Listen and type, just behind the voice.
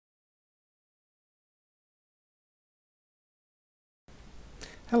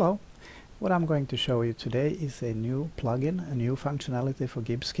Hello. What I'm going to show you today is a new plugin, a new functionality for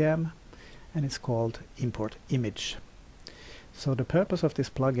GibbsCAM, and it's called Import Image. So the purpose of this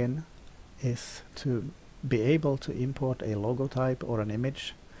plugin is to be able to import a logotype or an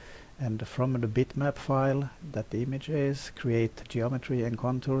image, and from the bitmap file that the image is, create geometry and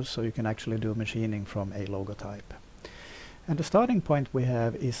contours so you can actually do machining from a logotype. And the starting point we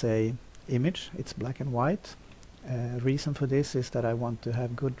have is a image. It's black and white. Reason for this is that I want to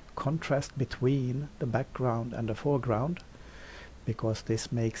have good contrast between the background and the foreground, because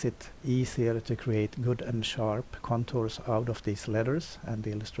this makes it easier to create good and sharp contours out of these letters and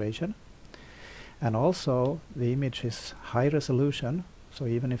the illustration. And also the image is high resolution, so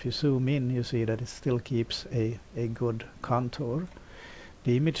even if you zoom in you see that it still keeps a good contour.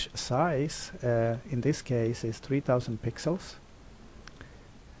 The image size in this case is 3000 pixels,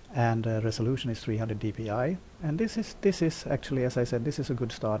 and resolution is 300 dpi, and this is actually, as I said, this is a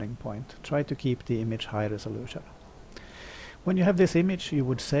good starting point. Try to keep the image high resolution. When you have this image, you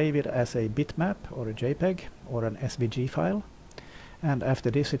would save it as a bitmap or a JPG or an SVG file, and after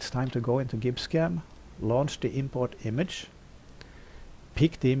this it's time to go into GibbsCAM, launch the import image,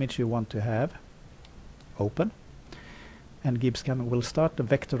 pick the image you want to have, open, and GibbsCAM will start the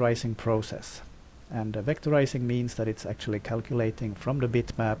vectorizing process. And vectorizing means that it's actually calculating from the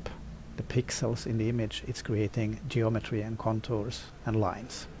bitmap the pixels in the image. It's creating geometry and contours and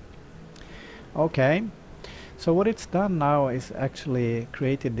lines. Okay, so what it's done now is actually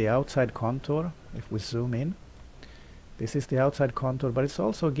created the outside contour. If we zoom in, this is the outside contour, but it's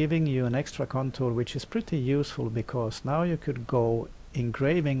also giving you an extra contour which is pretty useful, because now you could go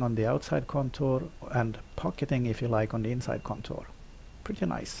engraving on the outside contour and pocketing, if you like, on the inside contour. Pretty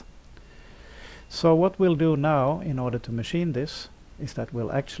nice. So what we'll do now in order to machine this is that we'll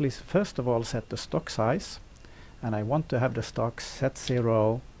actually first of all set the stock size, and I want to have the stock set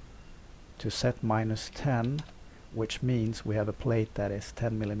 0 to set -10, which means we have a plate that is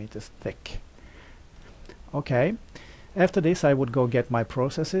 10 millimeters thick. Okay, after this I would go get my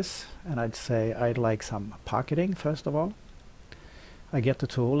processes, and I'd say I'd like some pocketing first of all. I get the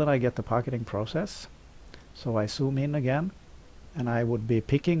tool and I get the pocketing process, so I zoom in again, and I would be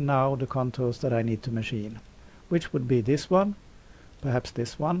picking now the contours that I need to machine, which would be this one, perhaps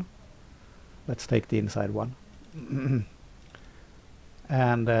this one. Let's take the inside one.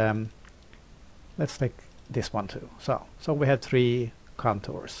 And let's take this one too. So we have 3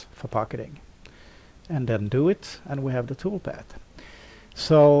 contours for pocketing, and then do it, and we have the toolpath.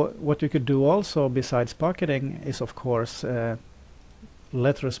 So what you could do also besides pocketing is, of course,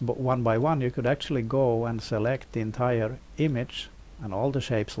 letters one by one. You could actually go and select the entire image and all the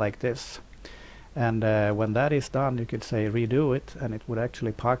shapes like this, and when that is done you could say redo it, and it would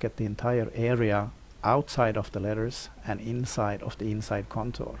actually pocket the entire area outside of the letters and inside of the inside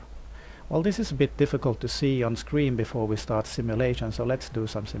contour. Well, this is a bit difficult to see on screen before we start simulation, so let's do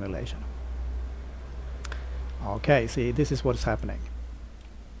some simulation. Okay, see, this is what's happening.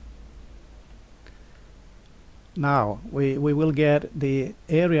 Now we will get the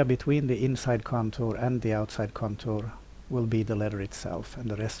area between the inside contour and the outside contour will be the letter itself, and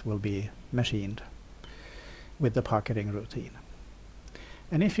the rest will be machined with the pocketing routine.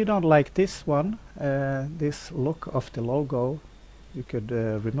 And if you don't like this one, this look of the logo, you could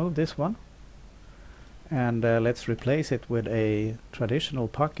remove this one, and let's replace it with a traditional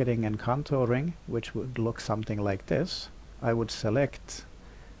pocketing and contouring, which would look something like this. I would select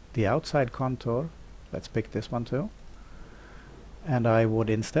the outside contour. Let's pick this one too. And I would,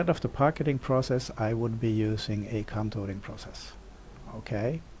 instead of the pocketing process, I would be using a contouring process.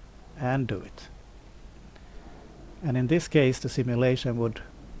 Okay, and do it. And in this case the simulation would,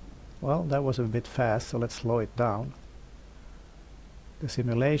 well, that was a bit fast, so let's slow it down. The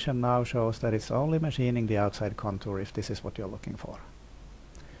simulation now shows that it's only machining the outside contour if this is what you're looking for.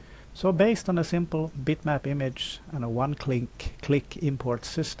 So based on a simple bitmap image and a one-click import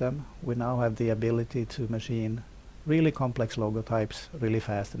system, we now have the ability to machine really complex logotypes really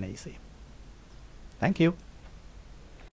fast and easy. Thank you.